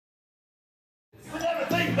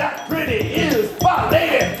sing that pretty is my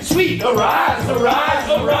lady, sweet, arise, arise,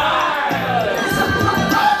 arise.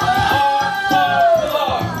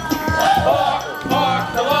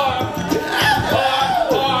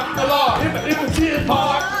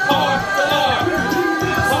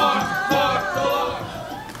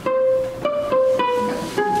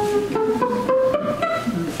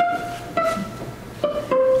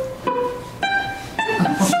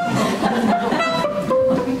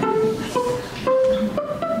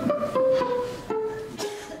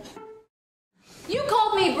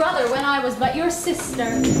 When I was but your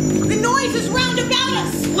sister. The noise is round about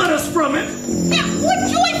us. Let us from it. Now, what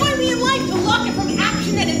joy find we in life to lock it from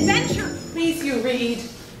action and adventure? Please you read,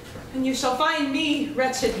 and you shall find me,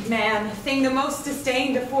 wretched man, thing the most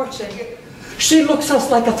disdained of fortune. She looks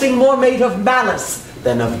us like a thing more made of malice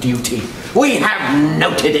than of duty. We have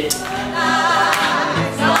noted it.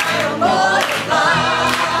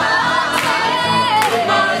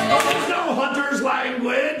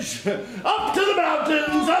 Up to the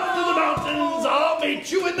mountains, I'll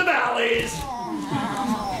meet you in the valleys.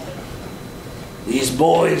 These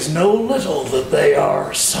boys know little that they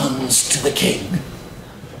are sons to the king.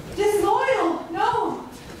 Disloyal, no.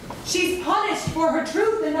 She's punished for her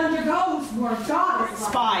truth and undergoes more goddess.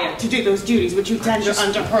 Aspire to do those duties which you tender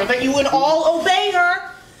unto her, that you would all obey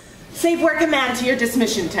her, save where command to your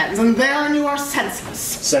dismission tends, and therein you are senseless.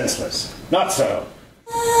 Senseless. Not so.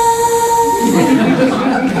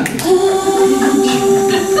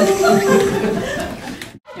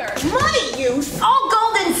 Money use! All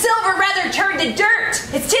gold and silver rather turned to dirt.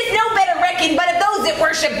 It's 'tis no better reckoned but of those that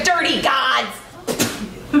worship dirty gods.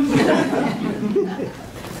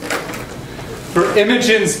 For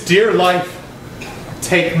Imogen's dear life,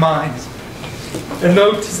 take mine. And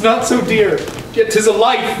though 'tis not so dear, yet 'tis a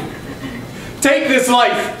life. Take this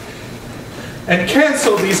life, and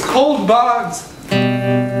cancel these cold bonds.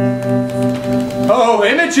 Oh,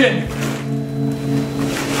 Imogen!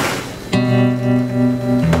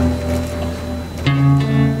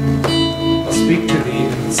 I'll speak to thee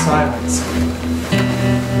in silence.